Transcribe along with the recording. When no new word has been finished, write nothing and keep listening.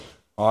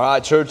All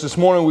right, church, this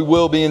morning we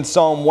will be in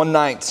Psalm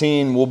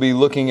 119. We'll be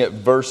looking at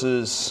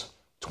verses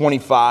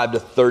 25 to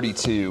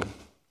 32.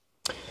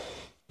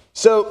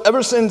 So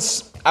ever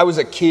since I was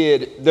a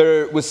kid,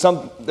 there's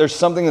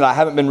something that I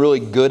haven't been really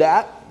good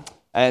at,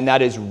 and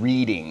that is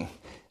reading.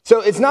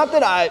 So it's not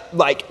that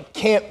I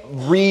can't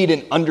read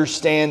and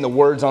understand the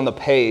words on the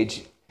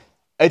page.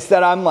 It's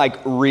that I'm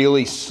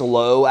really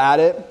slow at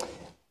it.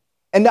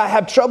 And I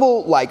have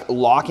trouble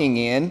locking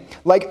in.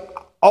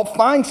 I'll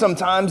find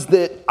sometimes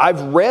that I've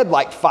read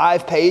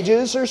 5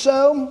 pages or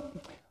so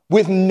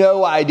with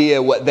no idea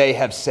what they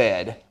have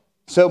said.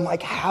 So I'm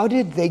how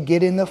did they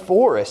get in the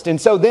forest? And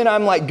so then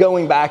I'm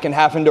going back and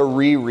having to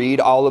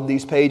reread all of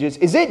these pages.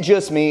 Is it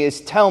just me?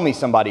 Tell me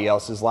somebody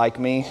else is like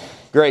me.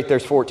 Great,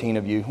 there's 14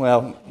 of you.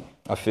 Well,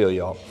 I feel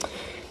y'all.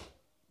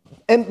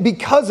 And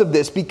because of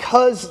this,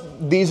 because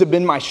these have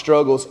been my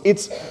struggles,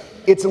 it's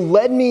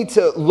led me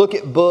to look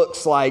at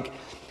books like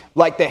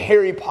the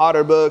Harry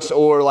Potter books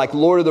or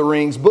Lord of the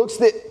Rings, books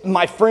that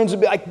my friends would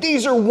be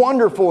these are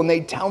wonderful, and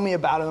they'd tell me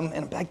about them,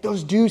 and I'd be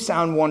those do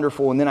sound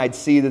wonderful, and then I'd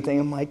see the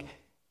thing, I'm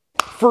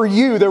for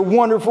you, they're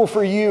wonderful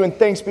for you, and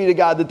thanks be to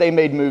God that they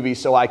made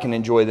movies so I can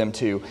enjoy them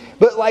too.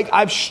 But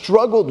I've just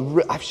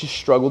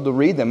struggled to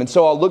read them, and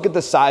so I'll look at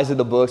the size of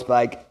the books,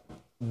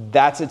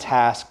 that's a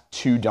task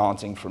too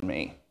daunting for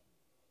me.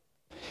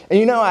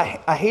 And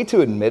I hate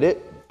to admit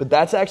it, but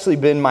that's actually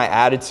been my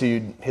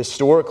attitude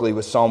historically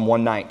with Psalm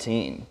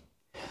 119.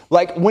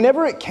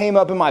 Whenever it came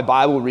up in my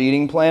Bible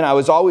reading plan, I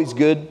was always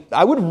good.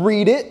 I would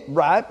read it,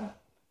 right?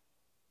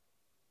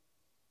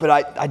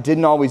 But I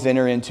didn't always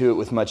enter into it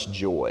with much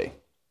joy,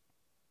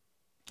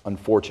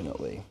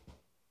 unfortunately.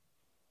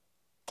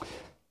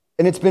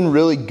 And it's been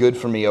really good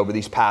for me over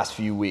these past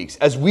few weeks.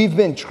 As we've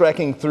been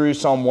trekking through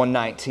Psalm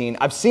 119,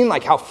 I've seen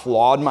how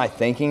flawed my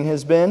thinking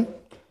has been,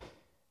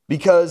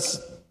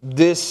 because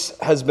this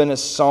has been a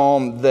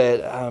psalm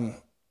that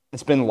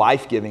it's been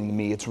life-giving to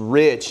me. It's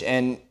rich,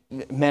 and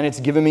man, it's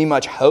given me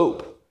much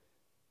hope.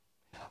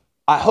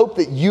 I hope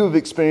that you have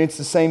experienced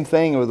the same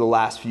thing over the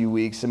last few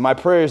weeks, and my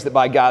prayer is that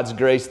by God's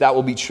grace, that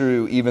will be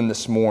true even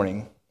this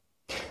morning.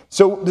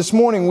 So this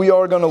morning, we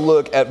are going to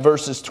look at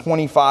verses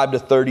 25 to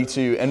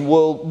 32, and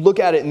we'll look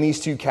at it in these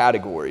two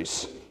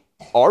categories: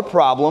 our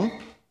problem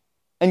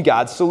and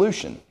God's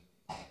solution.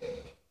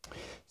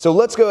 So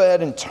let's go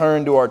ahead and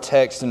turn to our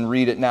text and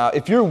read it now.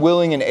 If you're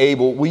willing and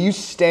able, will you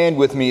stand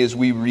with me as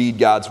we read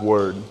God's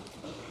word?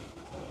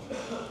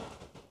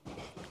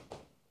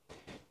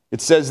 It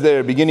says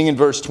there, beginning in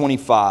verse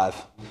 25,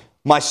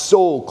 "My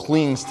soul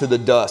clings to the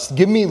dust.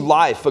 Give me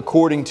life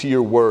according to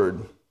your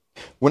word.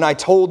 When I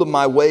told of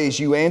my ways,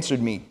 you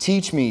answered me.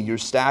 Teach me your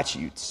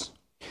statutes.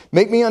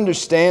 Make me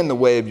understand the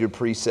way of your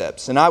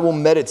precepts, and I will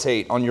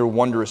meditate on your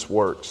wondrous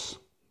works.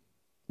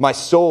 My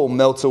soul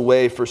melts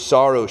away for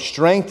sorrow.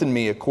 Strengthen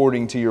me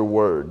according to your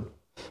word.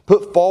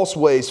 Put false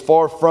ways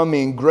far from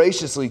me and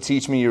graciously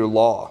teach me your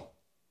law.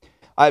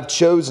 I have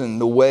chosen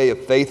the way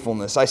of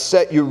faithfulness. I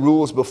set your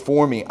rules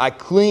before me. I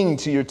cling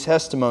to your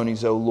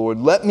testimonies, O Lord.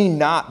 Let me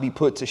not be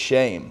put to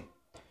shame.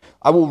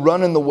 I will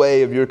run in the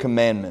way of your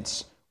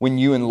commandments when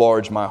you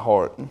enlarge my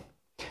heart."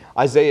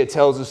 Isaiah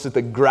tells us that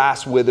the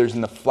grass withers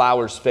and the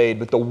flowers fade,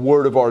 but the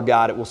word of our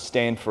God, it will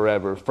stand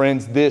forever.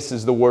 Friends, this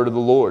is the word of the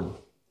Lord.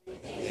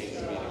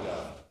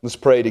 Let's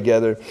pray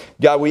together.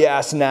 God, we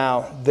ask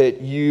now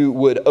that you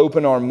would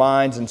open our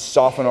minds and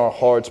soften our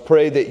hearts.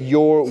 Pray that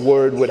your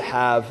word would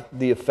have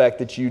the effect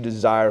that you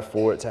desire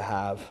for it to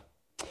have.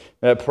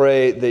 And I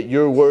pray that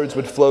your words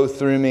would flow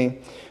through me,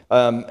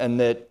 and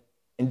that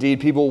indeed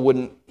people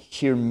wouldn't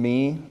hear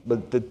me,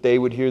 but that they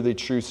would hear the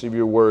truths of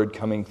your word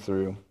coming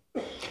through.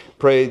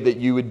 Pray that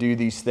you would do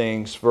these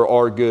things for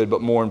our good,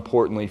 but more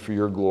importantly for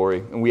your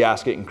glory. And we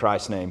ask it in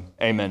Christ's name.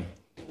 Amen.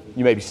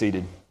 You may be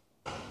seated.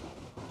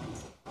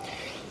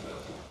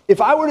 If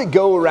I were to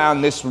go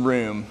around this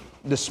room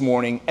this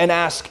morning and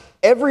ask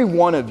every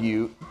one of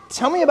you,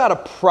 tell me about a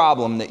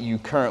problem that you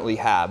currently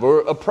have or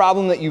a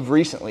problem that you've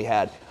recently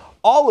had.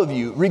 All of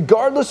you,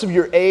 regardless of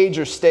your age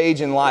or stage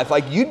in life,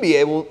 you'd be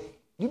able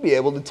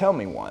to tell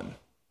me one.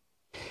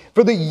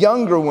 For the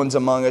younger ones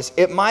among us,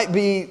 it might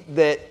be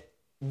that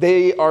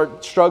they are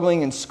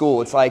struggling in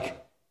school. It's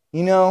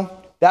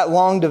that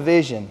long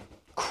division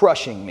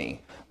crushing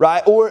me.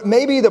 Right? Or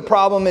maybe the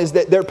problem is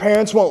that their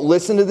parents won't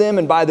listen to them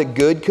and buy the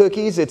good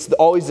cookies. It's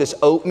always this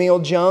oatmeal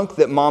junk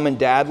that mom and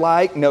dad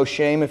like. No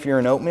shame if you're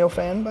an oatmeal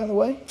fan, by the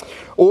way.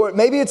 Or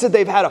maybe it's that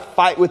they've had a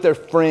fight with their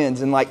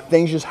friends and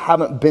things just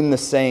haven't been the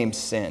same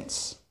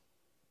since.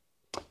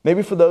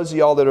 Maybe for those of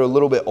y'all that are a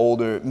little bit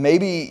older,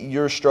 maybe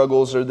your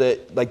struggles are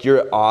that you're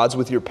at odds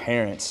with your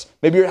parents.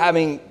 Maybe you're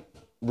having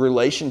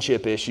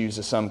relationship issues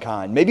of some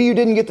kind. Maybe you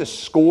didn't get the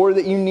score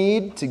that you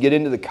need to get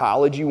into the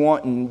college you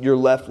want, and you're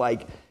left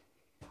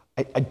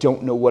I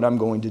don't know what I'm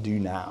going to do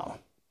now.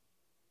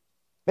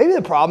 Maybe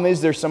the problem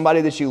is there's somebody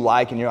that you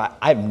like and you're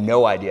I have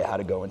no idea how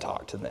to go and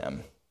talk to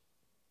them.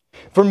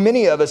 For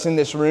many of us in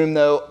this room,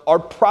 though, our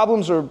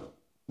problems are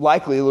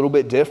likely a little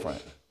bit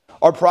different.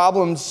 Our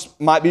problems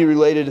might be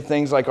related to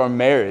things like our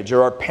marriage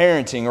or our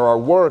parenting or our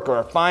work or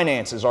our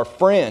finances, our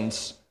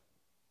friends.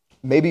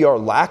 maybe our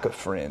lack of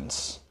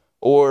friends,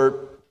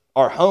 or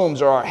our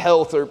homes, or our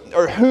health, or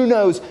who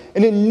knows,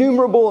 an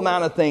innumerable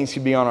amount of things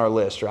could be on our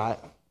list, right?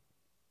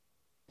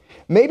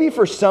 Maybe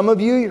for some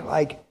of you, you're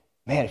like,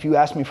 man, if you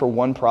asked me for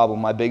one problem,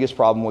 my biggest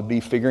problem would be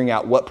figuring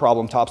out what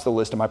problem tops the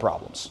list of my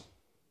problems.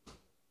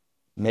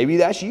 Maybe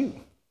that's you.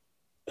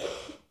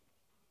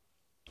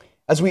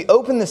 As we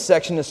open this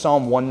section of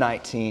Psalm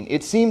 119,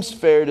 it seems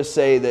fair to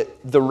say that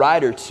the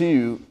writer,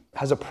 too,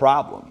 has a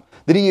problem,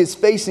 that he is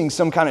facing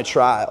some kind of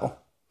trial.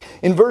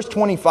 In verse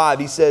 25,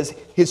 he says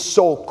his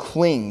soul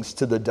clings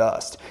to the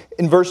dust.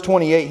 In verse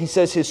 28, he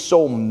says his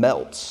soul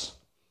melts.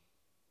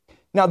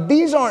 Now,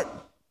 these aren't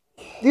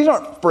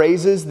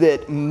phrases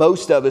that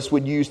most of us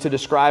would use to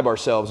describe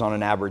ourselves on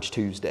an average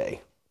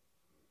Tuesday.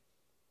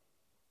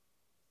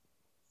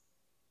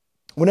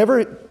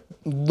 Whenever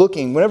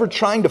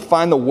trying to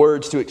find the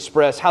words to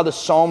express how the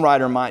psalm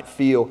writer might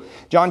feel,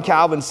 John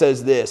Calvin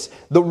says this: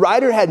 the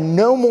writer had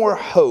no more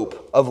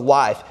hope of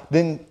life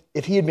than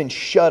if he had been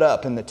shut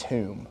up in the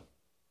tomb.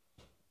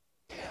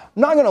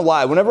 I'm not going to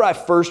lie, whenever I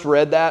first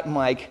read that, I'm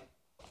like,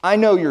 I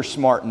know you're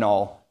smart and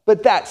all,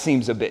 but that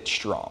seems a bit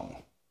strong.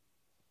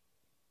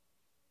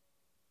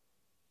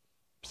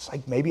 It's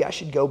like, maybe I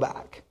should go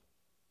back.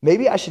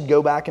 Maybe I should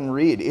go back and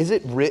read. Is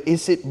it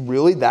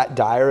really that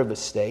dire of a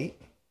state?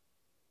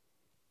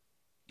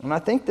 And I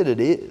think that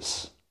it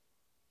is.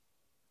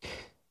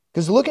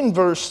 Because look in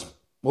verse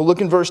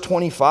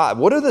 25.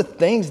 What are the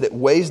things that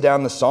weighs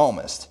down the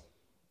psalmist?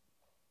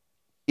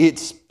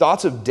 It's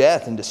thoughts of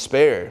death and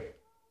despair.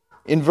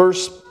 In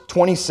verse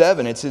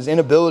 27, it's his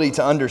inability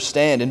to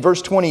understand. In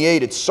verse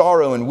 28, it's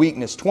sorrow and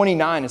weakness.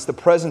 29, it's the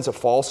presence of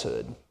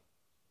falsehood.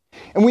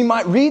 And we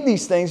might read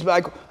these things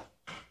like,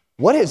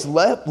 what has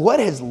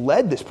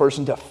led this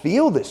person to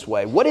feel this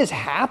way? What is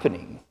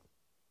happening?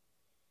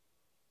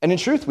 And in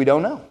truth, we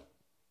don't know.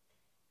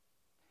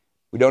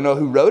 We don't know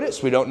who wrote it,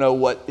 so we don't know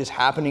what is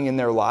happening in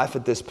their life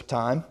at this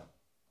time.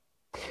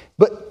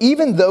 But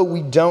even though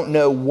we don't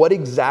know what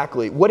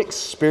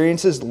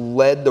experiences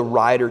led the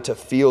writer to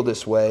feel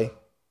this way,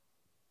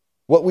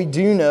 what we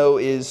do know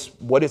is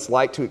what it's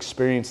like to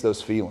experience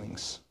those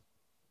feelings.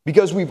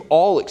 Because we've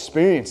all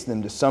experienced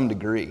them to some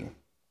degree.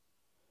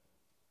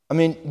 I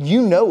mean,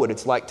 you know what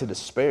it's like to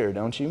despair,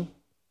 don't you?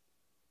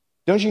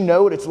 Don't you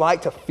know what it's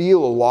like to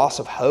feel a loss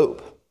of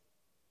hope?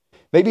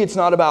 Maybe it's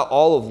not about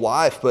all of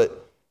life, but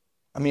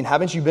I mean,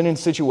 haven't you been in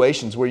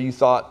situations where you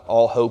thought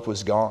all hope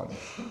was gone?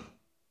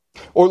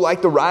 Or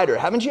like the writer,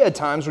 haven't you had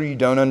times where you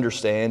don't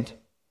understand?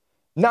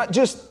 Not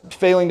just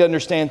failing to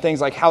understand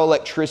things like how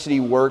electricity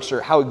works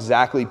or how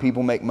exactly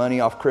people make money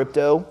off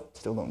crypto.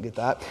 Still don't get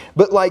that.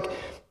 But like,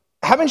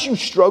 haven't you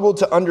struggled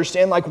to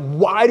understand, like,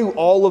 why do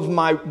all of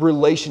my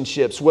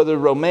relationships, whether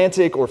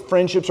romantic or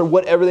friendships or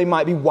whatever they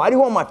might be, why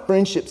do all my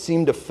friendships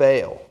seem to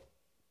fail?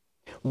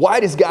 Why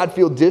does God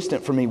feel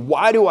distant from me?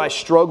 Why do I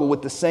struggle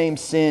with the same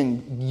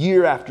sin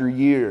year after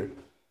year?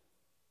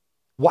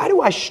 Why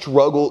do I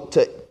struggle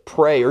to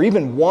pray or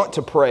even want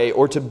to pray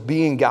or to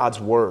be in God's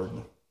Word?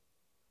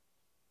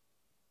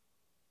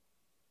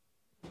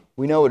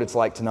 We know what it's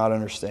like to not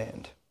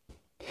understand.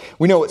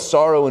 We know what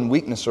sorrow and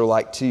weakness are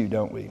like too,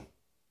 don't we?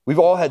 We've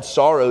all had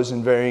sorrows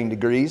in varying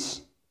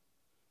degrees.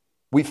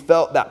 We've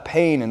felt that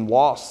pain and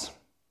loss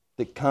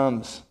that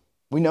comes.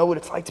 We know what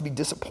it's like to be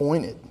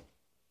disappointed.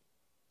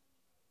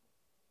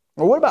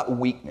 Or what about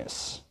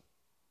weakness?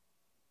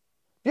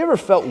 Have you ever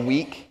felt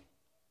weak?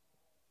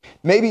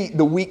 Maybe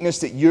the weakness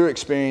that you're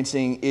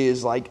experiencing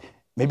is like,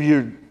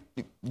 maybe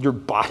your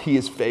body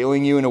is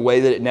failing you in a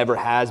way that it never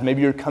has.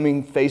 Maybe you're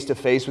coming face to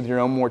face with your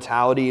own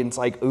mortality and it's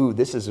like, ooh,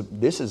 this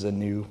is a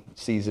new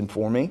season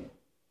for me.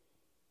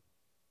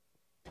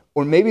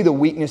 Or maybe the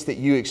weakness that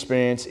you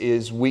experience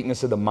is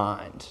weakness of the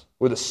mind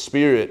or the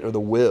spirit or the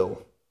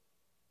will.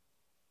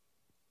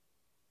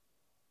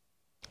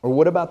 Or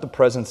what about the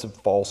presence of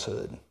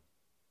falsehood?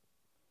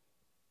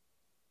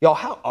 Y'all,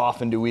 how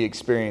often do we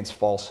experience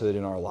falsehood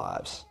in our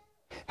lives?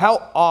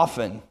 How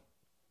often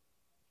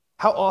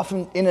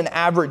in an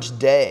average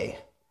day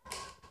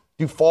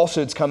do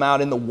falsehoods come out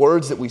in the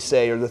words that we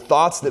say or the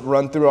thoughts that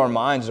run through our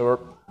minds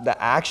or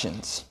the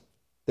actions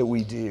that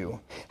we do?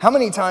 How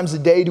many times a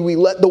day do we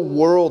let the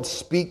world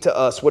speak to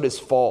us what is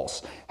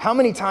false? How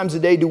many times a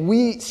day do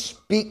we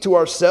speak to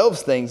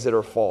ourselves things that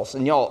are false?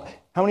 And y'all,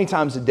 how many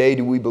times a day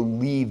do we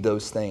believe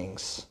those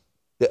things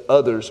that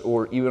others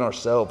or even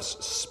ourselves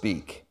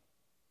speak?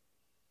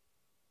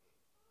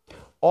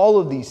 All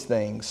of these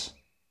things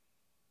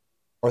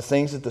are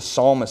things that the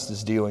psalmist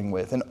is dealing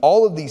with. And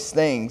all of these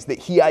things that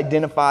he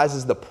identifies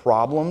as the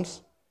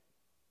problems,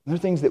 they're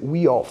things that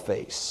we all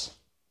face.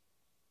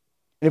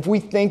 And if we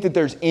think that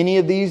there's any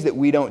of these that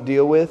we don't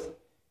deal with,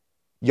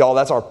 y'all,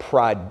 that's our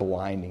pride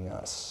blinding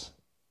us.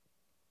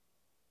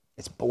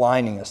 It's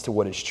blinding us to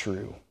what is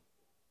true.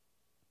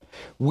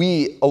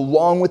 We,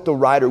 along with the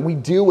writer, we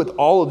deal with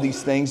all of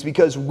these things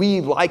because we,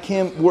 like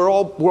him, we're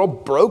all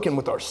broken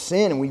with our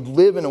sin, and we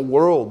live in a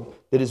world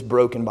that is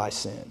broken by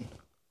sin.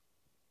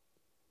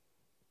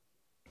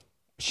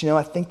 But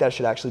I think that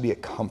should actually be a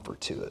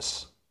comfort to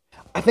us.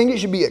 I think it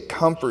should be a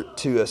comfort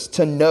to us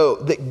to know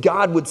that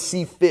God would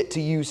see fit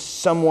to use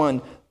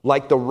someone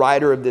like the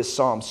writer of this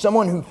psalm,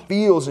 someone who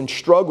feels and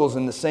struggles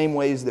in the same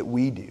ways that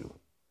we do.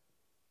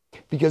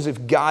 Because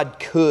if God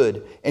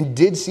could and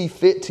did see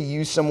fit to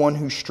use someone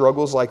who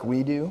struggles like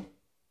we do,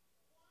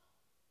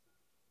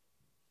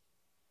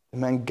 then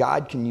man,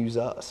 God can use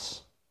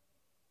us.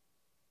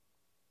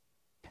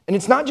 And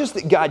it's not just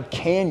that God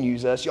can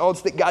use us, y'all,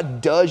 it's that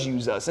God does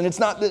use us. And it's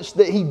not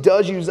that he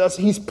does use us,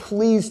 he's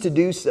pleased to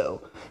do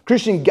so.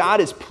 Christian,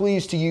 God is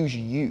pleased to use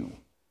you.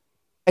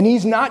 And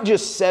he's not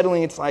just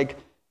settling, it's like,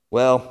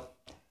 well,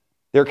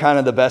 they're kind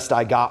of the best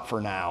I got for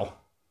now.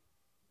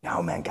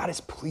 No, man, God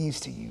is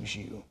pleased to use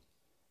you.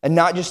 And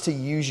not just to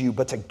use you,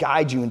 but to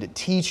guide you and to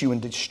teach you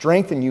and to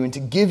strengthen you and to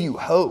give you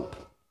hope.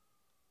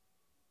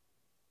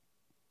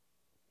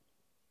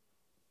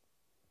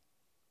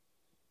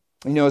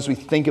 You know, as we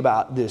think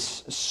about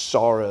this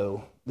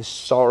sorrow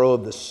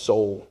of the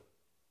soul,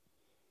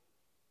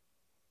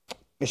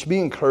 it should be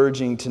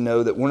encouraging to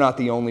know that we're not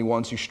the only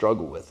ones who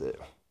struggle with it.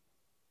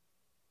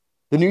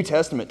 The New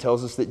Testament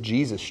tells us that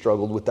Jesus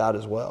struggled with that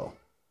as well,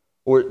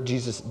 or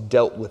Jesus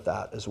dealt with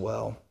that as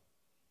well.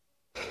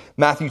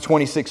 Matthew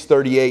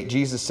 26:38,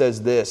 Jesus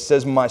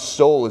says, my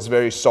soul is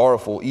very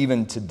sorrowful,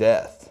 even to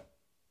death.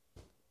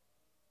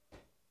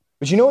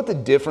 But you know what the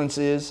difference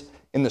is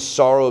in the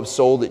sorrow of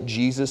soul that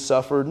Jesus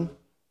suffered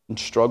and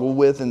struggled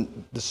with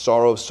and the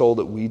sorrow of soul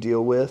that we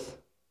deal with?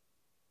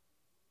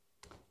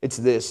 It's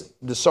this: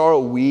 the sorrow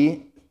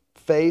we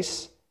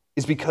face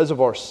is because of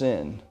our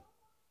sin.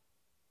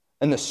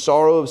 And the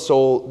sorrow of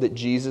soul that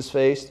Jesus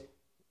faced,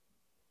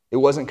 it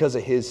wasn't because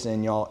of his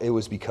sin, y'all. It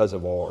was because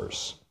of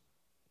ours.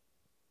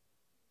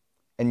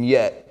 And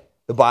yet,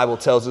 the Bible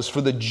tells us,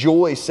 for the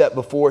joy set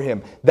before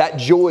him, that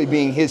joy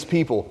being his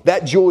people,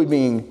 that joy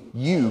being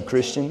you,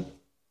 Christian,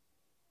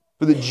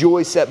 for the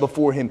joy set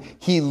before him,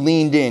 he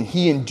leaned in,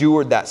 he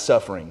endured that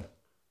suffering.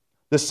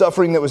 The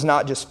suffering that was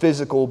not just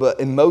physical, but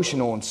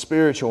emotional and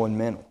spiritual and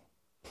mental.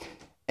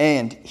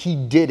 And he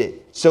did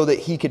it so that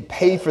he could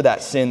pay for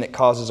that sin that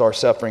causes our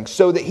suffering,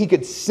 so that he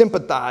could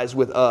sympathize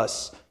with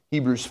us,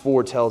 Hebrews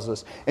 4 tells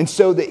us, and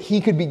so that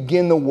he could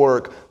begin the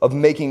work of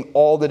making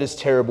all that is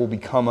terrible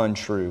become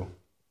untrue.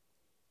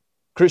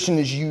 Christian,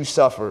 as you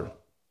suffer,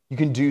 you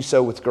can do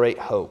so with great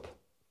hope,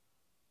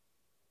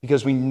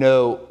 because we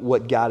know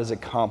what God has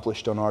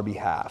accomplished on our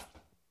behalf.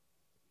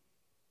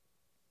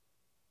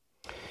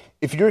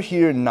 If you're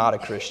here and not a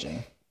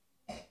Christian,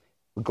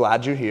 we're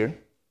glad you're here.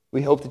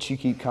 We hope that you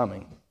keep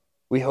coming.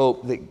 We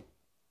hope that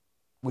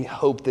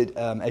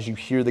as you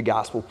hear the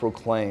gospel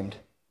proclaimed,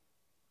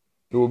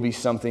 it will be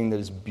something that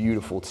is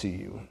beautiful to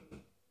you.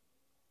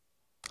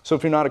 So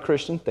if you're not a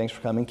Christian, thanks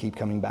for coming. Keep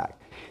coming back.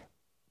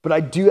 But I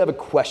do have a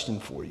question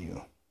for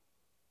you.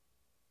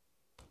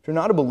 If you're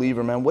not a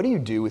believer, man, what do you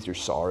do with your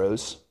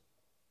sorrows?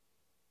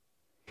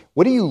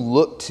 What do you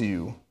look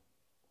to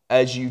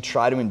as you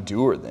try to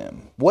endure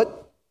them?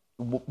 What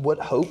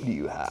hope do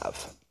you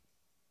have?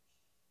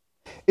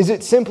 Is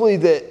it simply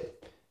that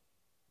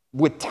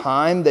with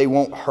time they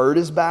won't hurt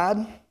as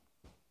bad?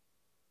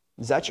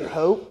 Is that your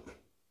hope?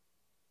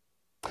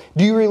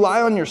 Do you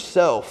rely on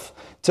yourself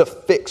to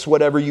fix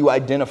whatever you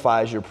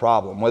identify as your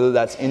problem, whether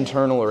that's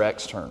internal or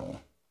external?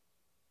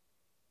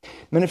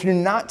 Man, if you're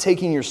not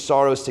taking your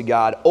sorrows to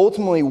God,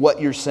 ultimately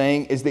what you're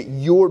saying is that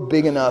you're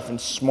big enough and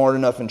smart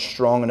enough and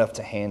strong enough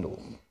to handle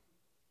them.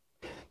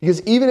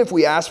 Because even if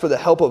we ask for the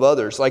help of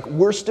others,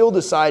 we're still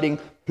deciding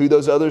who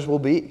those others will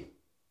be.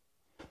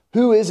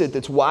 Who is it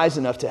that's wise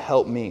enough to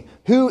help me?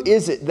 Who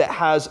is it that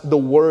has the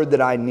word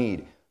that I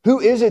need?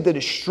 Who is it that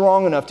is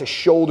strong enough to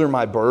shoulder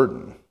my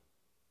burden?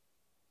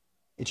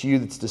 It's you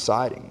that's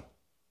deciding.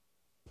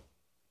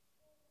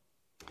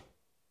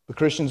 But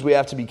Christians, we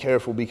have to be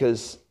careful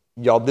because,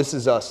 y'all, this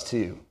is us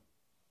too.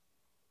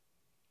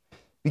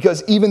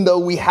 Because even though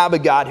we have a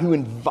God who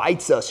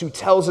invites us, who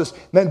tells us,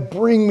 man,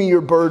 bring me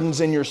your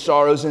burdens and your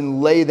sorrows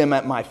and lay them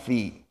at my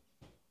feet,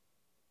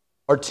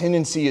 our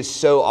tendency is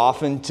so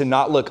often to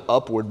not look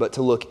upward, but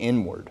to look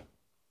inward.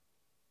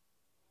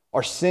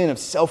 Our sin of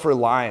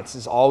self-reliance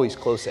is always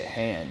close at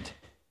hand.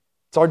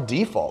 It's our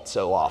default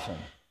so often.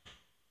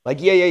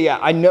 Yeah,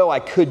 I know I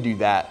could do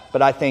that,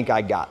 but I think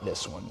I got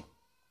this one.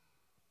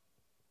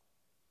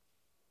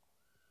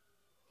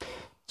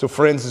 So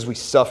friends, as we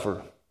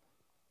suffer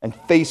and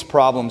face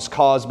problems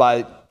caused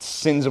by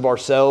sins of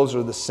ourselves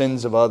or the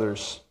sins of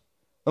others,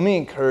 let me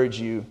encourage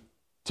you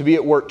to be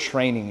at work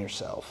training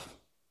yourself.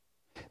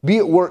 Be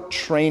at work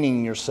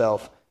training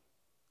yourself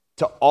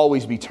to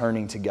always be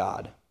turning to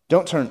God.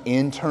 Don't turn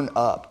in, turn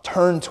up.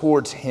 Turn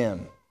towards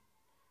him.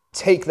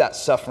 Take that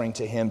suffering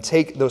to him.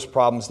 Take those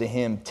problems to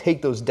him.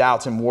 Take those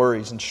doubts and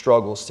worries and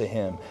struggles to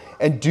him.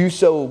 And do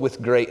so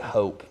with great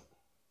hope.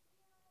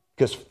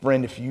 Because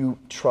friend, if you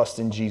trust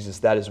in Jesus,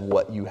 that is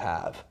what you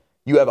have.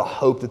 You have a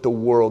hope that the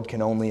world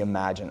can only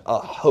imagine. A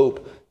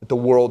hope that the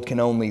world can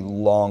only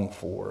long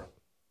for.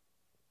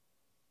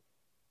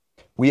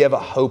 We have a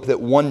hope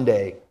that one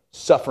day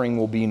suffering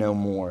will be no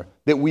more.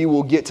 That we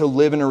will get to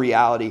live in a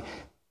reality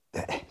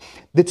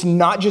that's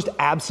not just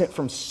absent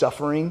from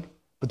suffering,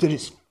 but that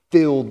is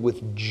filled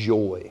with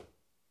joy.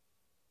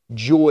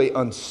 Joy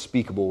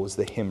unspeakable, as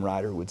the hymn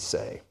writer would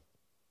say.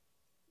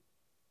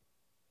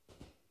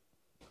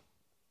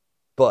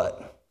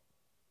 But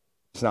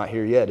it's not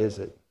here yet, is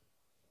it?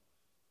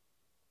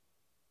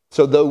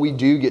 So though we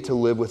do get to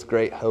live with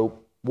great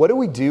hope, what do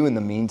we do in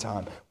the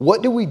meantime?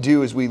 What do we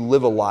do as we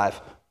live a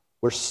life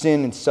where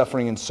sin and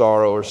suffering and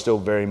sorrow are still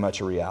very much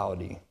a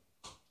reality?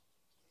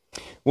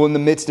 Well, in the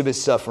midst of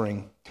his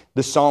suffering,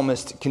 the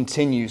psalmist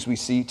continues, we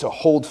see, to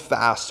hold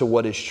fast to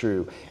what is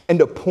true and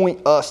to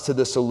point us to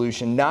the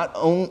solution.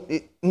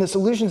 And the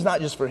solution is not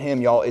just for him,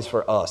 y'all, it's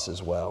for us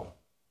as well.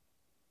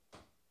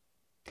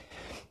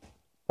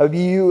 Have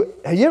you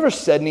ever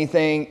said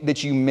anything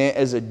that you meant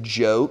as a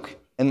joke,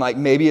 and like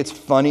maybe it's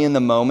funny in the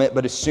moment,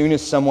 but as soon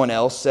as someone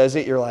else says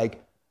it, you're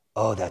like,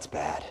 oh, that's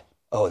bad.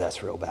 Oh,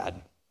 that's real bad.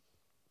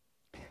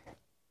 I'm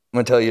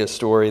going to tell you a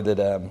story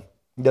that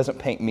doesn't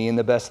paint me in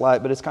the best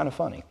light, but it's kind of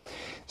funny.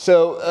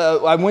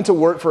 So I went to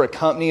work for a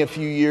company a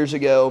few years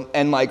ago,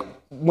 and like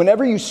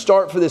whenever you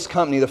start for this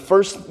company,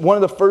 one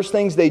of the first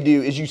things they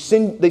do is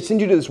they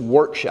send you to this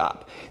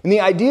workshop. And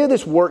the idea of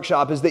this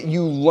workshop is that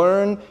you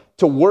learn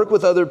to work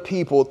with other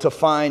people to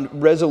find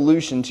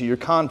resolution to your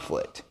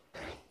conflict.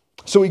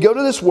 So we go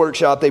to this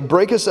workshop, they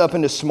break us up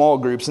into small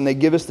groups, and they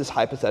give us this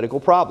hypothetical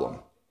problem.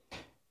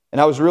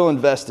 And I was real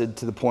invested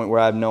to the point where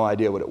I have no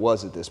idea what it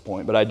was at this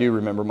point, but I do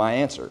remember my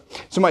answer.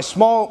 So my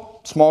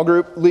small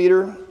group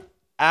leader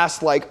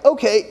asked, like,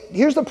 okay,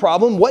 here's the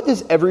problem. What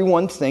does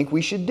everyone think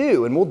we should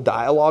do? And we'll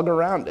dialogue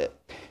around it.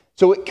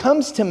 So it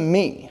comes to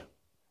me,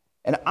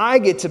 and I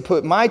get to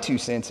put my 2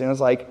 cents in. I was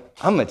like,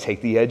 I'm going to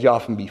take the edge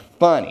off and be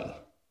funny.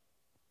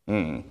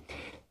 And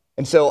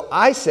so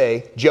I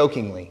say,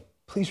 jokingly,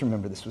 please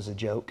remember this was a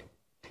joke.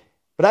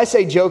 But I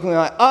say jokingly,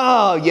 like,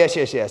 oh,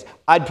 yes,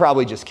 I'd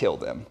probably just kill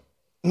them.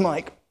 I'm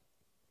like,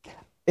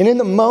 and in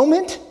the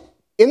moment,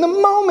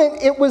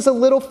 it was a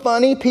little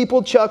funny.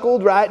 People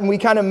chuckled, right? And we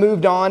kind of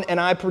moved on, and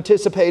I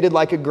participated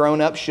like a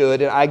grown-up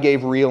should, and I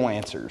gave real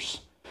answers.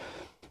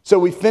 So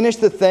we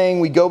finished the thing,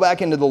 we go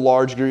back into the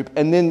large group,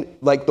 and then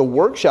like the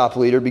workshop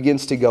leader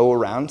begins to go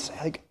around and say,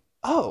 like,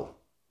 oh,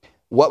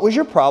 what was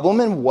your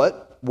problem, and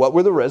what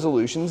were the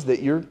resolutions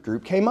that your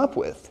group came up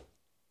with?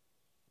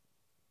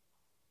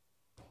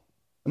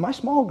 And my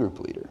small group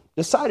leader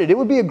decided it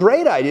would be a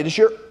great idea to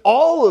share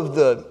all of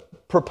the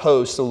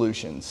proposed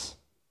solutions.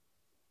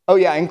 Oh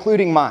yeah,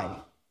 including mine.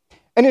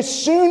 And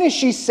as soon as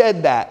she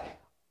said that,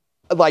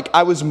 like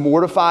I was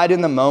mortified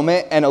in the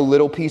moment and a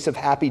little piece of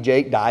Happy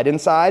Jake died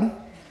inside.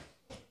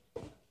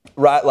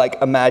 Right?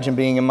 Like imagine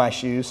being in my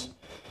shoes.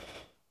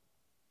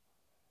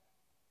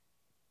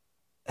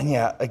 And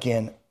yeah,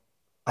 again,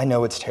 I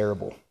know it's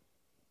terrible.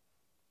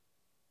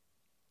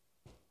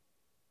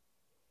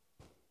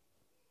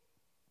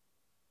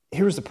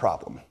 Here's the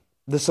problem.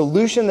 The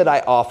solution that I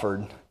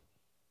offered,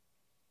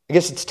 I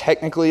guess it's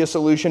technically a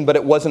solution, but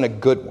it wasn't a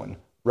good one,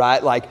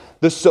 right? Like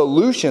the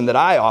solution that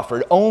I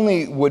offered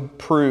only would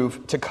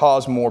prove to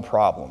cause more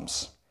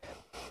problems.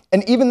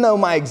 And even though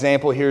my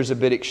example here is a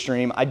bit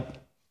extreme, I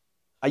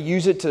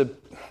use it to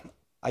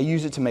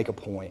make a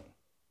point.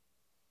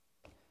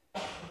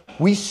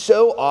 We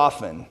so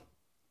often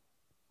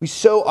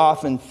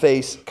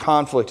face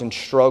conflict and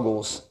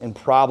struggles and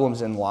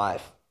problems in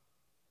life.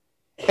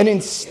 And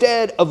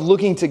instead of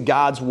looking to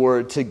God's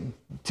word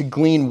to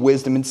glean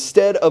wisdom,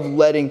 instead of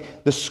letting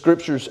the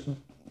scriptures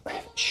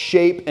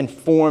shape and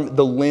form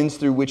the lens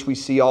through which we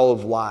see all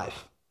of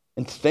life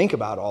and think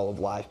about all of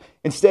life,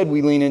 instead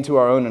we lean into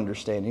our own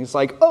understanding. It's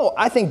like, oh,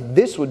 I think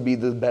this would be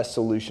the best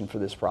solution for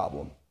this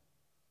problem.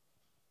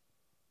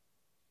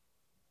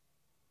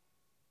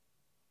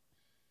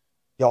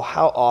 Y'all,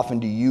 how often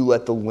do you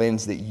let the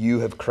lens that you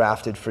have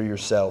crafted for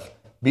yourself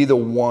be the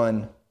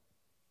one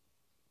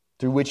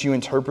through which you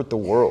interpret the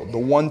world, the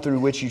one through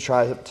which you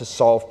try to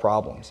solve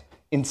problems,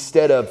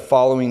 instead of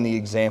following the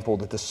example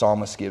that the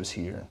psalmist gives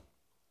here?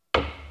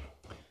 You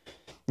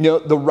know,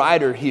 the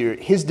writer here,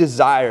 his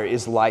desire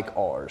is like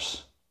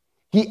ours.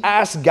 He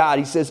asks God,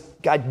 he says,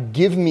 God,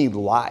 give me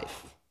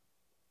life.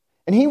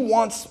 And he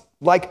wants,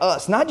 like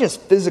us, not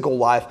just physical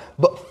life,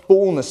 but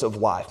fullness of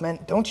life. Man,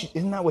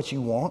 isn't that what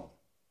you want?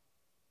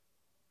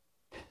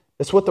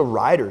 That's what the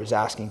writer is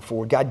asking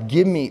for. God,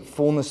 give me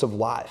fullness of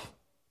life.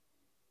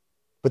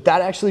 But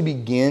that actually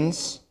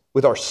begins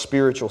with our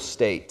spiritual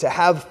state. To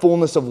have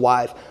fullness of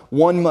life,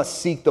 one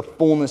must seek the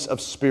fullness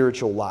of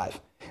spiritual life.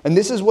 And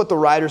this is what the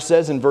writer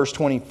says in verse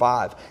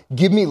 25.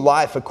 Give me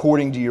life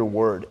according to your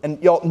word.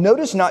 And y'all,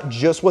 notice not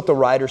just what the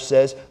writer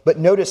says, but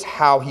notice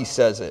how he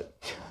says it.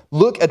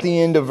 Look at the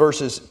end of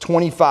verses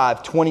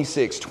 25,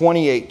 26,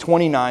 28,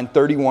 29,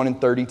 31, and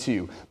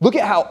 32. Look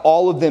at how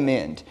all of them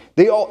end.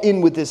 They all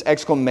end with this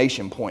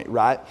exclamation point,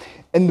 right?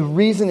 And the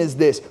reason is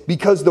this,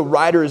 because the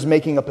writer is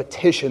making a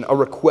petition, a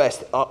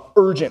request, an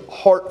urgent,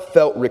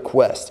 heartfelt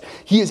request.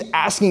 He is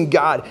asking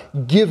God,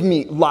 give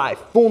me life,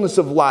 fullness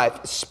of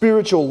life,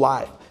 spiritual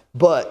life.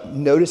 But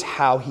notice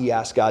how he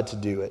asked God to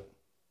do it.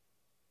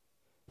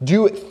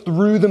 Do it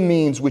through the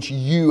means which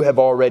you have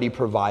already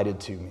provided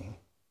to me.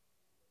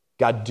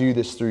 God, do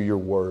this through your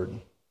word.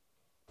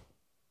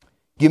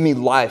 Give me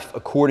life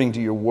according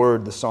to your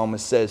word, the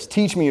psalmist says.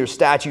 Teach me your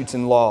statutes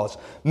and laws.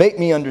 Make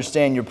me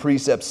understand your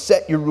precepts.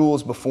 Set your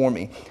rules before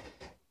me.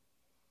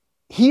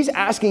 He's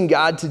asking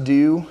God to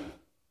do,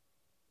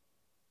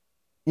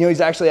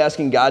 he's actually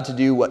asking God to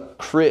do what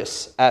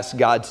Chris asked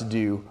God to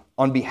do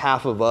on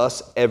behalf of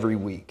us every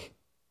week.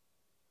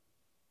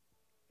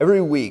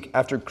 Every week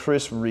after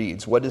Chris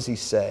reads, what does he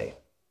say?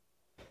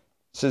 He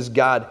says,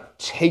 God,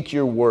 take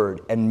your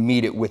word and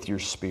meet it with your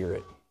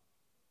spirit.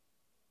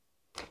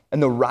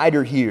 And the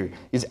writer here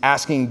is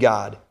asking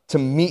God to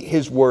meet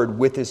his word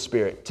with his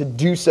spirit, to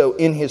do so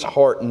in his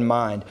heart and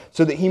mind,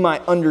 so that he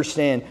might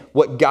understand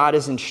what God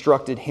has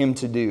instructed him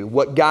to do,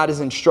 what God has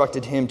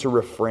instructed him to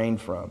refrain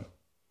from.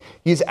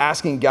 He's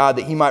asking God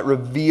that he might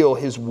reveal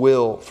his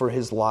will for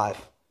his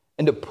life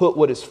and to put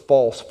what is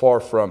false far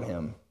from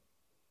him.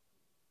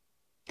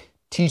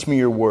 Teach me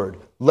your word.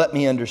 Let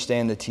me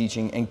understand the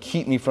teaching and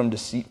keep me from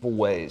deceitful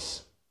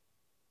ways.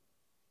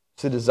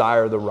 It's the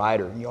desire of the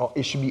writer.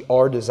 It should be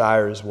our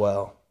desire as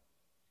well.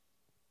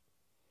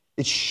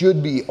 It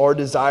should be our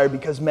desire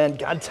because, man,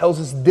 God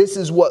tells us this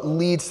is what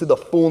leads to the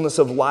fullness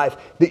of life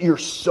that your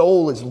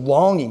soul is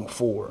longing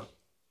for.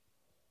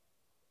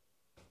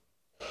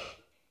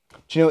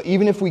 But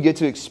even if we get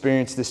to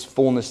experience this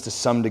fullness to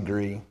some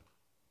degree,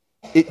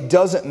 it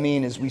doesn't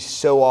mean, as we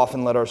so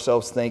often let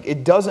ourselves think,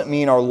 it doesn't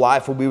mean our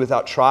life will be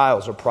without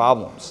trials or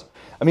problems.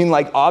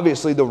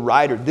 Obviously the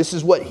writer, this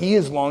is what he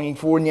is longing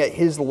for, and yet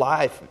his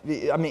life,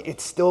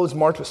 it still is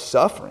marked with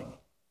suffering.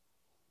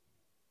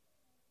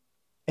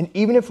 And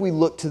even if we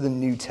look to the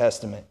New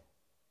Testament,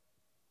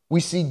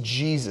 we see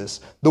Jesus,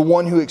 the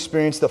one who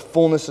experienced the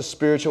fullness of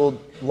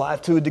spiritual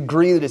life to a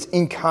degree that is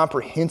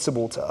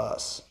incomprehensible to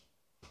us.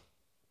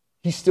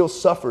 He still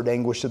suffered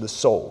anguish of the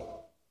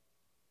soul.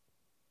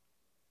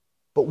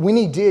 But when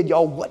he did,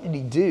 y'all, what did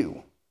he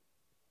do?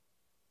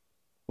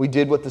 We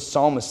did what the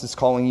psalmist is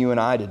calling you and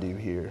I to do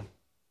here.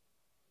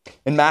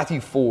 In Matthew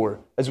 4,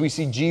 as we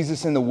see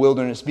Jesus in the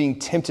wilderness being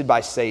tempted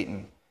by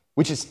Satan,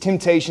 which is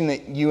temptation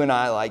that you and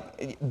I,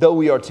 though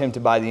we are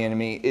tempted by the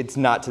enemy, it's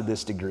not to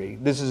this degree.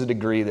 This is a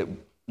degree that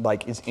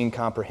is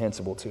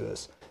incomprehensible to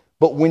us.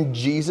 But when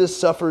Jesus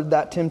suffered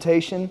that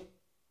temptation,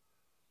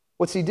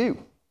 what's he do?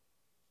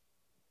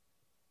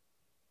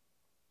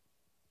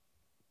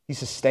 He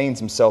sustains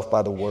himself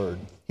by the word.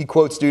 He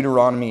quotes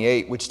Deuteronomy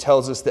 8, which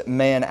tells us that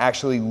man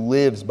actually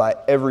lives by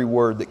every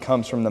word that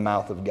comes from the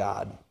mouth of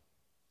God.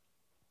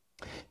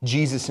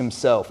 Jesus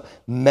himself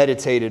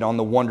meditated on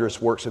the wondrous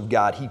works of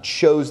God. He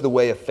chose the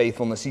way of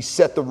faithfulness. He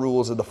set the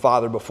rules of the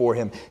Father before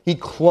him. He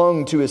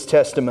clung to his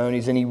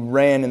testimonies and he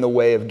ran in the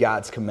way of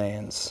God's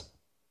commands.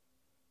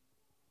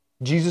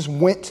 Jesus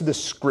went to the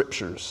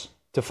scriptures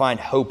to find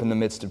hope in the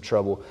midst of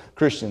trouble.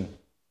 Christian,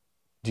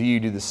 do you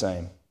do the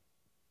same?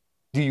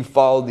 Do you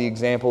follow the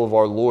example of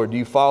our Lord? Do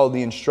you follow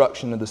the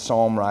instruction of the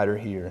psalm writer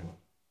here?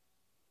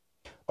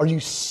 Are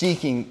you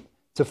seeking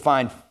to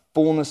find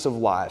fullness of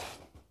life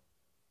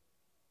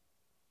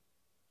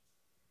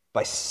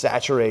by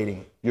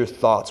saturating your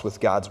thoughts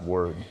with God's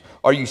word?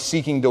 Are you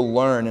seeking to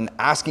learn and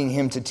asking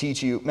him to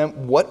teach you,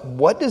 man,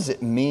 what does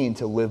it mean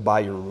to live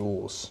by your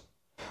rules?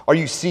 Are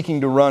you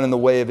seeking to run in the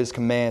way of his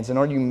commands? And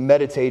are you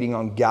meditating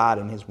on God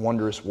and his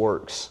wondrous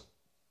works?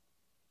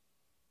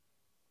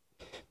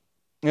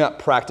 That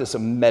practice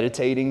of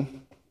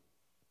meditating,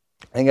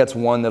 I think that's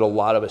one that a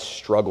lot of us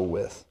struggle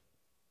with.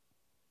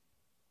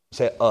 I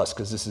say us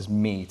because this is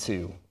me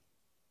too.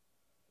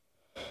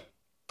 I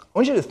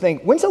want you to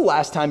think, when's the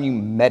last time you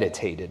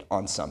meditated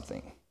on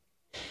something?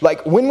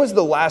 When was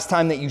the last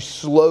time that you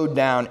slowed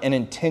down and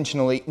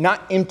intentionally,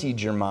 not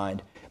emptied your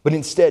mind, but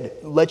instead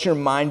let your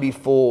mind be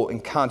full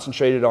and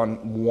concentrated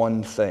on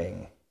one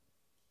thing?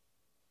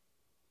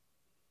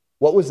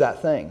 What was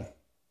that thing?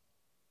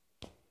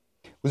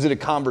 Was it a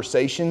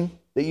conversation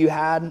that you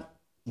had?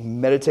 You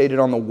meditated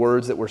on the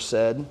words that were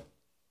said?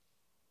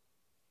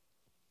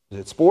 Was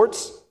it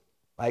sports?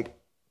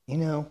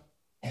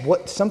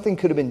 Something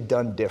could have been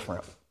done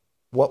different.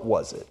 What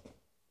was it?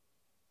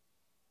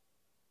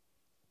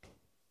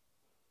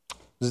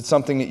 Was it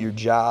something at your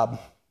job?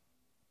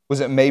 Was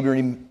it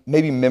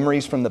maybe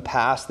memories from the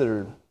past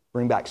that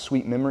bring back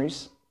sweet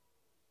memories?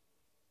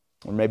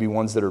 Or maybe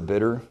ones that are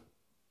bitter?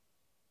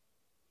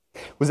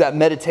 Was that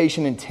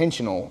meditation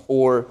intentional?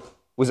 Or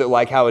was it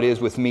like how it is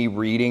with me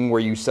reading,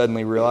 where you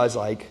suddenly realize,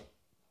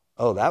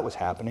 oh, that was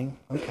happening?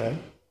 Okay.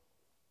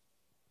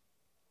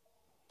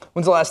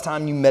 When's the last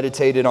time you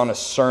meditated on a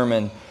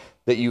sermon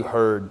that you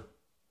heard?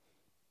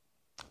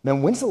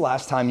 Man, when's the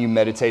last time you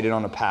meditated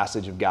on a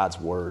passage of God's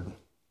word?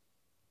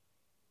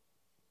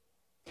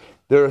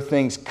 There are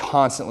things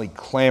constantly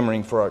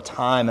clamoring for our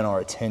time and our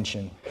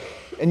attention.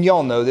 And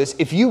y'all know this.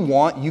 If you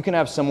want, you can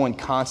have someone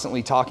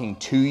constantly talking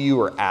to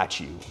you or at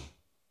you.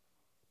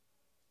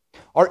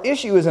 Our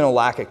issue isn't a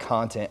lack of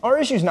content. Our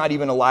issue is not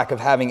even a lack of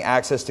having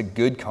access to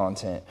good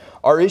content.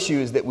 Our issue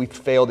is that we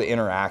fail to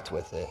interact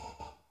with it.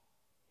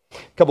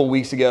 A couple of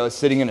weeks ago, I was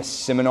sitting in a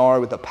seminar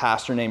with a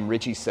pastor named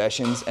Richie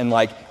Sessions, and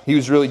he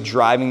was really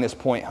driving this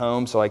point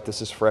home, so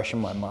this is fresh in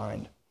my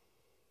mind.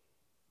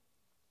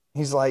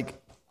 He's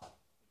like,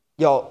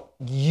 Y'all,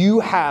 you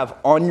have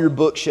on your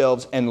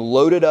bookshelves and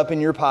loaded up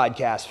in your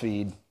podcast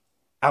feed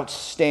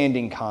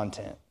outstanding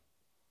content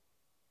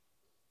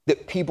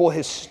that people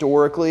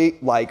historically,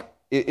 like,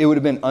 it would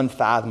have been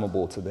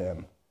unfathomable to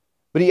them.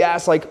 But he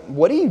asks, like,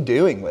 what are you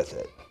doing with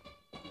it?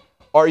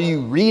 Are you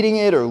reading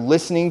it or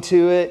listening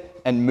to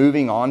it and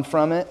moving on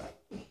from it?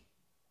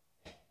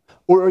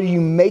 Or are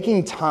you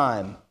making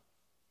time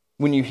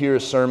when you hear a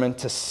sermon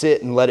to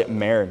sit and let it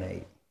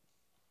marinate?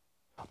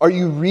 Are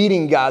you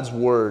reading God's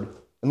word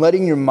and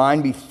letting your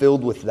mind be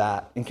filled with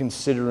that and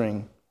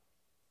considering,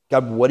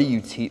 God, what are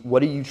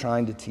you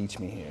trying to teach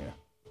me here?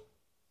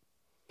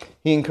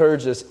 He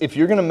encouraged us, if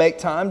you're going to make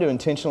time to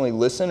intentionally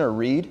listen or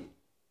read,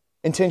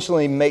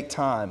 intentionally make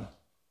time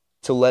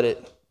to let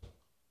it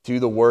do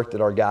the work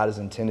that our God has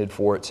intended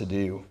for it to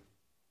do.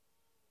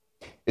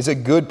 It's a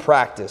good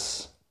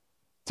practice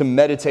to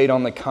meditate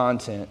on the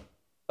content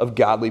of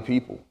godly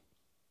people.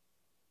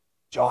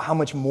 Y'all, how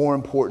much more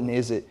important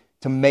is it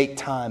to make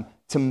time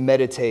to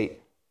meditate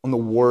on the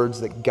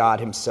words that God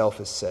himself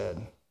has said?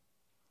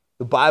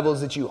 The Bibles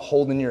that you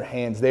hold in your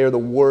hands, they are the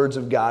words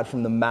of God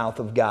from the mouth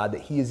of God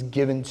that he has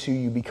given to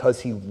you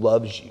because he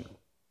loves you.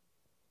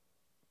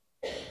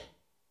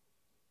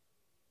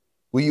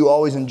 Will you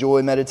always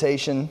enjoy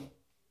meditation?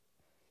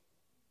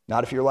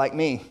 Not if you're like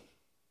me.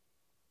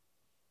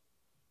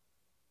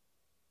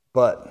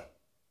 But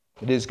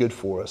it is good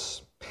for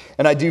us.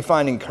 And I do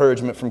find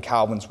encouragement from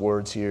Calvin's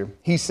words here.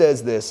 He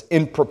says this,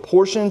 in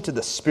proportion to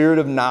the spirit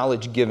of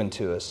knowledge given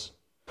to us,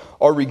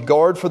 our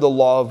regard for the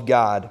law of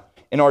God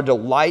and our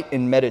delight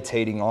in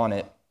meditating on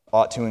it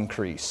ought to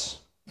increase.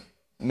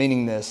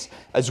 Meaning this,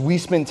 as we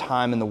spend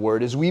time in the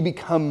Word, as we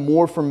become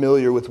more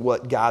familiar with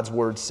what God's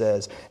Word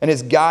says, and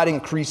as God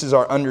increases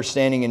our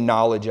understanding and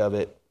knowledge of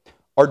it,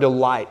 our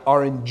delight,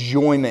 our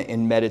enjoyment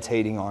in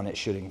meditating on it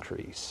should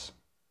increase.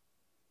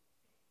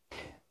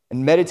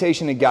 And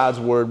meditation in God's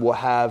Word will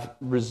have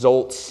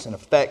results and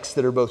effects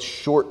that are both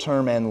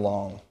short-term and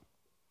long.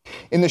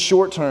 In the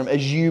short term,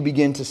 as you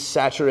begin to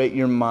saturate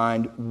your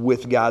mind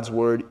with God's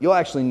Word, you'll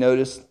actually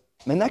notice,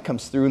 man, that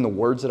comes through in the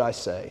words that I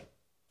say.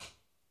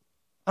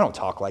 I don't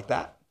talk like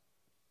that.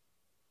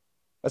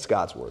 That's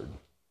God's Word.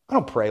 I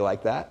don't pray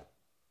like that.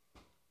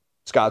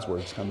 It's God's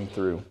Word that's coming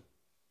through.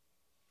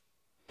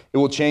 It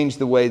will change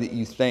the way that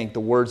you think, the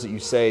words that you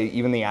say,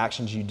 even the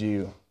actions you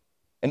do.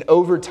 And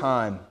over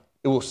time,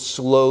 it will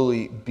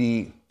slowly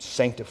be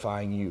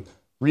sanctifying you,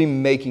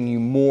 remaking you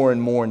more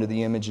and more into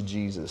the image of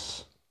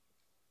Jesus.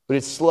 But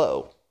it's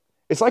slow.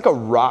 It's like a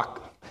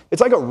rock.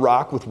 It's like a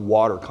rock with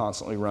water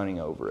constantly running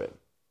over it.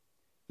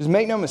 Just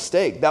make no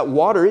mistake, that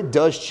water, it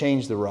does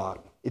change the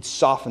rock. It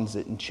softens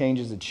it and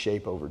changes its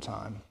shape over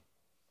time.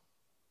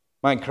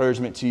 My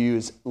encouragement to you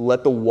is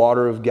let the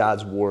water of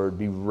God's Word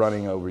be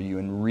running over you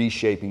and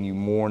reshaping you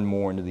more and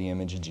more into the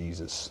image of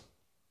Jesus.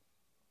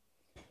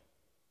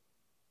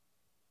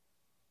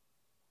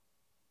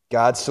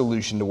 God's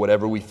solution to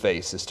whatever we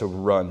face is to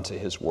run to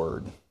His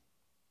Word.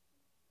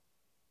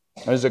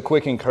 As a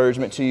quick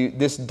encouragement to you,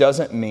 this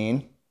doesn't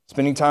mean,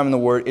 spending time in the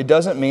Word, it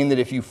doesn't mean that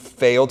if you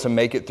fail to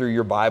make it through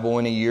your Bible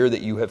in a year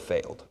that you have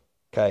failed.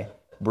 Okay?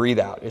 Breathe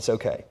out. It's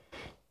okay.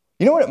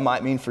 You know what it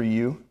might mean for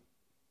you?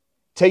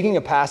 Taking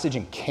a passage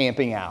and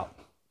camping out.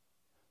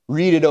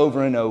 Read it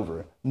over and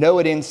over. Know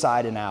it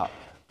inside and out.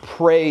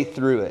 Pray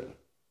through it.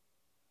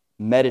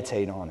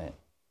 Meditate on it.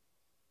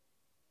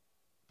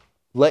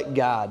 Let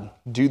God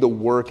do the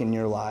work in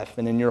your life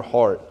and in your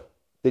heart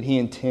that He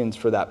intends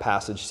for that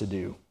passage to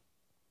do.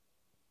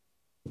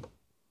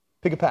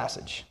 Pick a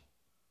passage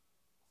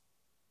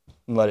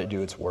and let it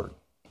do its work.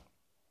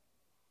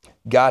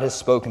 God has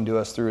spoken to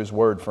us through His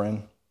Word,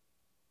 friend.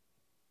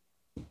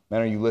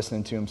 Man, are you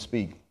listening to Him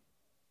speak?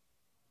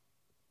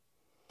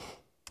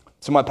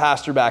 So my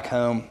pastor back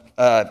home,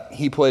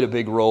 he played a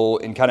big role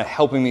in kind of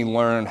helping me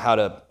learn how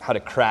to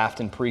craft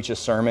and preach a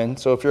sermon.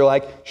 So if you're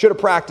like, should have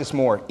practiced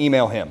more,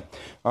 email him.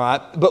 All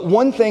right. But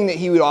one thing that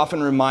he would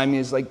often remind me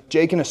is like,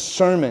 Jake, in a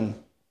sermon,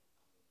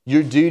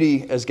 your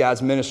duty as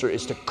God's minister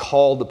is to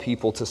call the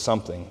people to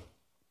something.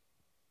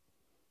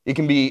 It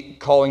can be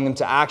calling them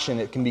to action.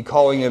 It can be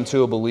calling them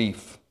to a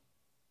belief.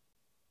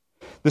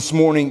 This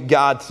morning,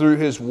 God, through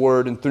His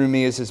Word and through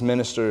me as His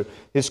minister,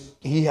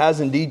 He has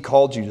indeed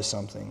called you to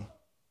something.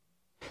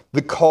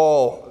 The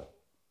call,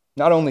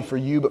 not only for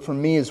you, but for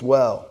me as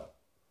well.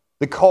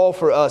 The call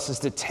for us is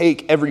to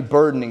take every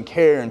burden and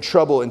care and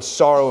trouble and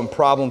sorrow and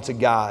problem to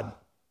God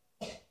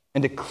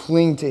and to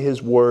cling to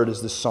His Word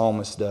as the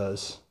psalmist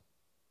does.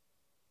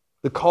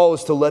 The call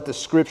is to let the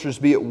Scriptures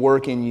be at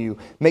work in you.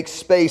 Make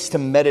space to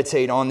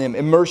meditate on them.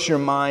 Immerse your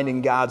mind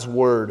in God's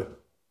Word.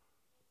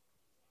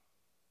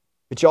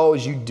 But y'all,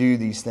 as you do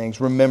these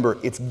things, remember,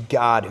 it's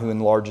God who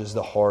enlarges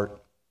the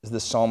heart, as the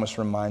psalmist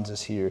reminds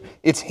us here.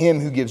 It's Him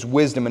who gives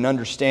wisdom and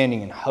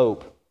understanding and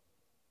hope.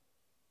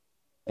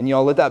 And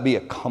y'all, let that be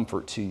a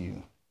comfort to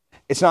you.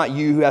 It's not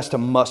you who has to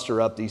muster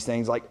up these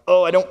things like,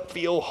 oh, I don't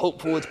feel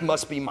hopeful, it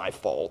must be my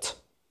fault.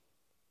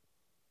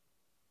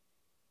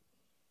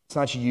 It's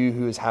not you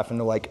who is having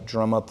to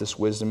drum up this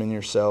wisdom in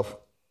yourself.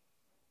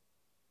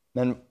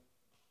 Man,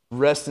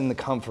 rest in the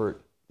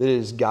comfort that it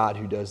is God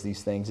who does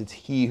these things. It's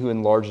He who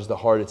enlarges the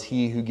heart. It's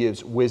He who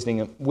gives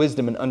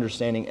wisdom and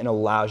understanding and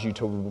allows you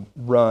to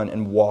run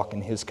and walk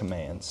in His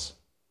commands.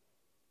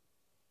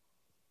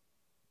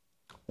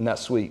 And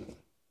that's sweet.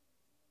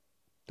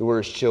 That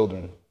we're His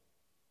children.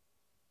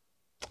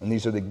 And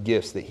these are the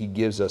gifts that He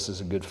gives us as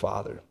a good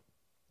Father.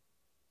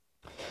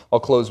 I'll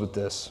close with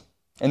this.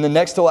 In the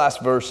next to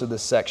last verse of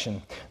this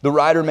section, the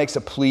writer makes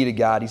a plea to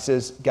God. He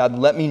says, God,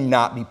 let me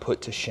not be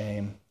put to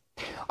shame.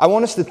 I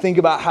want us to think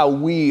about how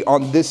we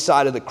on this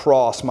side of the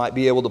cross might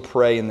be able to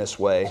pray in this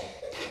way.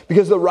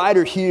 Because the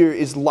writer here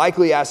is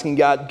likely asking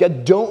God,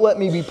 God, don't let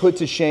me be put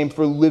to shame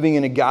for living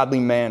in a godly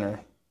manner.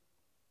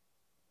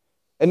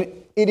 And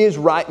it is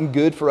right and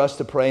good for us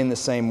to pray in the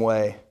same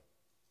way.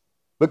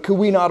 But could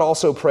we not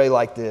also pray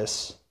like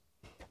this?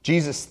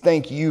 Jesus,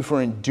 thank you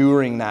for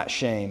enduring that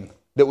shame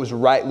that was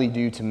rightly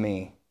due to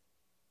me.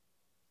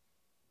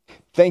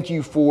 Thank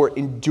you for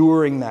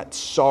enduring that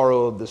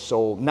sorrow of the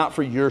soul, not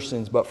for your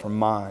sins, but for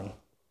mine.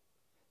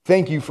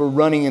 Thank you for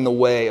running in the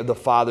way of the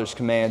Father's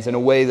commands in a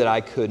way that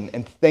I couldn't.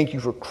 And thank you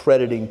for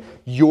crediting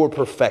your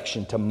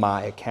perfection to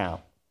my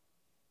account.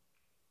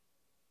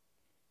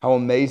 How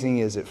amazing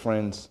is it,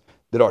 friends,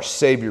 that our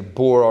Savior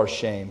bore our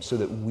shame so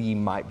that we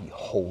might be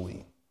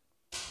holy.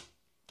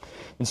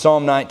 In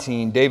Psalm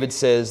 19, David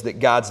says that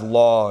God's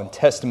law and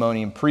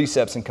testimony and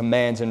precepts and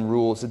commands and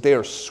rules, that they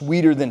are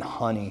sweeter than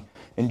honey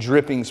and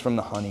drippings from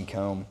the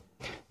honeycomb.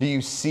 Do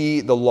you see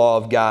the law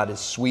of God is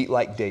sweet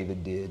like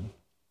David did?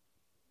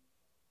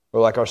 Or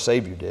like our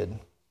Savior did?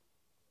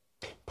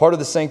 Part of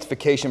the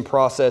sanctification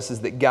process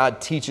is that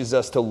God teaches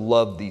us to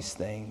love these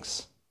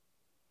things.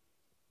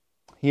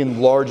 He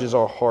enlarges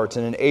our hearts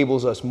and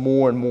enables us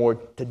more and more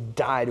to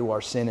die to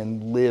our sin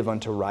and live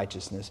unto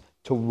righteousness,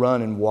 to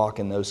run and walk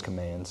in those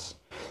commands.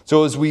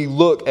 So as we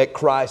look at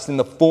Christ in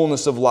the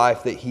fullness of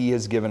life that He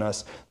has given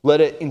us,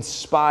 let it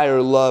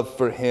inspire love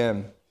for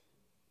Him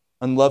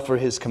and love for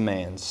His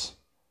commands,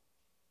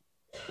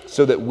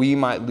 so that we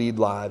might lead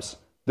lives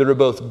that are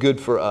both good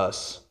for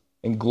us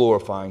and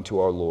glorifying to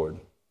our Lord.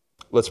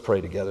 Let's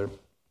pray together.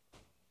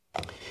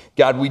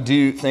 God, we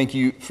do thank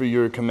you for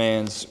your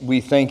commands.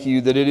 We thank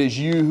you that it is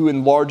you who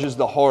enlarges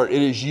the heart.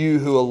 It is you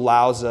who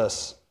allows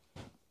us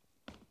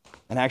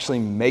and actually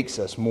makes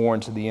us more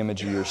into the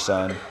image of your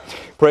Son.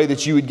 Pray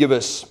that you would give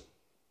us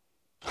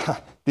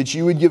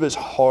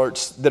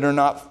hearts that are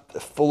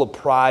not full of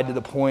pride to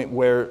the point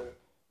where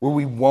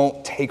we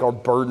won't take our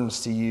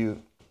burdens to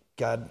you.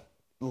 God,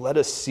 let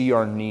us see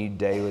our need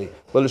daily.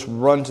 Let us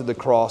run to the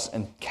cross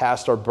and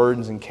cast our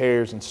burdens and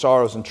cares and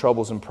sorrows and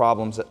troubles and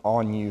problems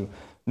on you,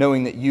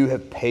 knowing that you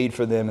have paid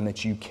for them and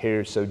that you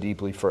care so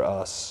deeply for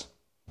us.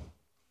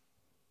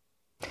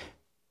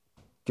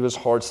 Give us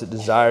hearts that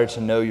desire to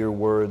know your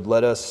word.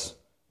 Let us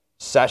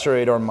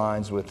saturate our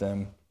minds with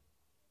them.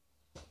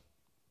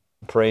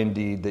 Pray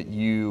indeed that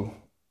you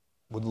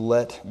would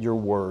let your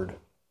word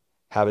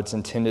have its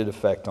intended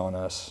effect on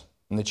us,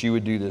 and that you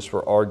would do this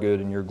for our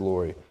good and your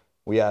glory.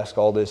 We ask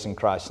all this in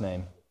Christ's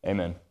name.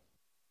 Amen.